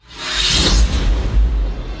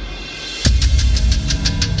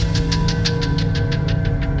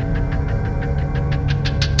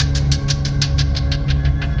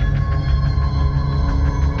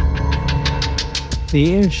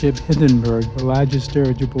The airship Hindenburg, the largest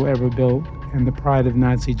dirigible ever built and the pride of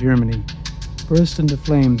Nazi Germany, burst into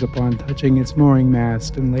flames upon touching its mooring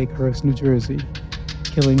mast in Lakehurst, New Jersey,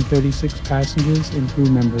 killing 36 passengers and crew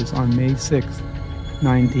members on May 6,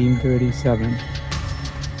 1937.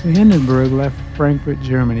 The Hindenburg left Frankfurt,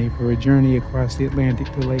 Germany for a journey across the Atlantic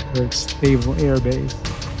to Lakehurst's Naval Air Base.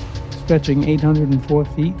 Stretching 804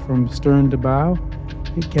 feet from stern to bow,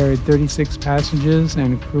 it carried 36 passengers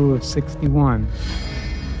and a crew of 61.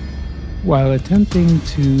 While attempting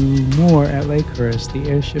to moor at Lakehurst, the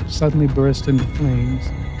airship suddenly burst into flames,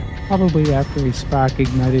 probably after a spark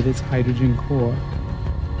ignited its hydrogen core.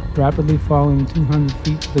 Rapidly falling 200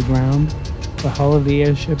 feet to the ground, the hull of the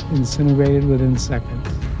airship incinerated within seconds.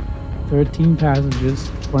 13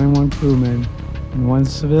 passengers, 21 crewmen, and one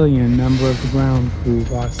civilian member of the ground crew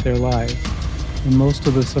lost their lives, and most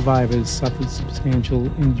of the survivors suffered substantial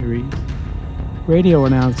injuries. Radio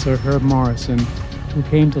announcer Herb Morrison, who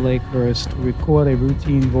came to Lakehurst to record a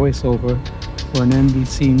routine voiceover for an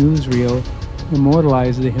NBC newsreel,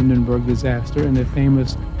 immortalized the Hindenburg disaster in a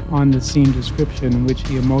famous on-the-scene description in which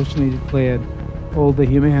he emotionally declared, "Hold the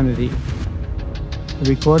humanity." The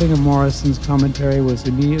recording of Morrison's commentary was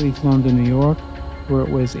immediately flown to New York, where it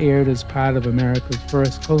was aired as part of America's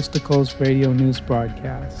first coast-to-coast radio news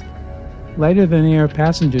broadcast. Lighter-than-air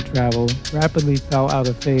passenger travel rapidly fell out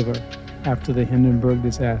of favor after the Hindenburg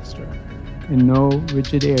disaster, and no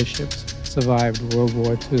rigid airships survived World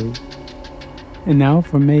War II. And now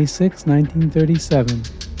for May 6, 1937,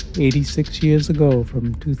 86 years ago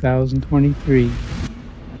from 2023,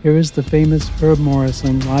 here is the famous Herb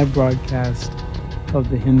Morrison live broadcast of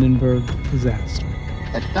the Hindenburg disaster.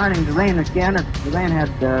 It's starting to rain again. The rain had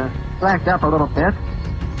slacked up a little bit.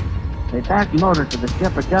 The back motors of the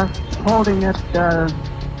ship are just holding it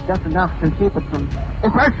just enough to keep it from...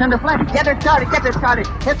 It bursts into flames. Get it started.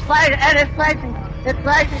 It's fighting, and it's fighting. It's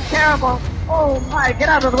fighting terrible. Oh, my, get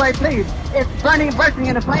out of the way, please. It's burning, bursting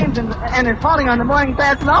into flames, and it's falling on the mooring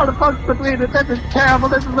mast and all the folks between it. This is terrible.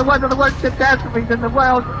 This is one of the worst catastrophes in the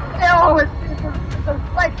world. Oh, it's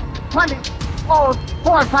like 400 or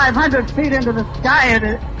 500 feet into the sky,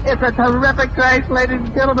 and it's a terrific crash, ladies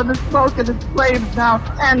and gentlemen. The smoke and it's flames now,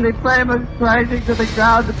 and the flame is rising to the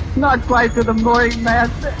ground, not quite to the mooring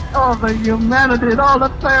mast. All the humanity and all the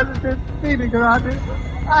fire that is feeding around it.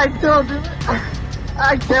 I told you,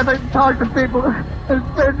 I can't even talk to people. There's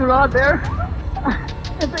fish around there.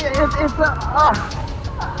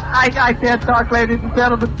 I can't talk, ladies and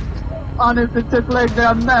gentlemen. Honest, it's just laying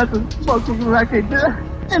there, massive smoking wreckage.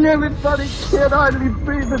 And everybody can't hardly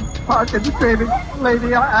breathe and talk and screaming.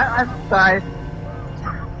 Lady, I'm sorry.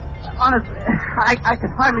 Honestly, I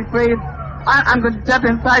can hardly breathe. I'm going to step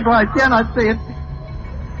inside where I cannot see it.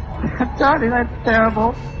 Charlie, that's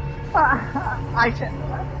terrible.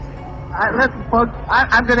 Listen, folks,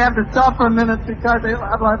 I'm going to have to stop for a minute because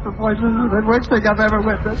I've lost the voice. This is the worst thing I've ever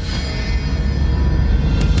witnessed.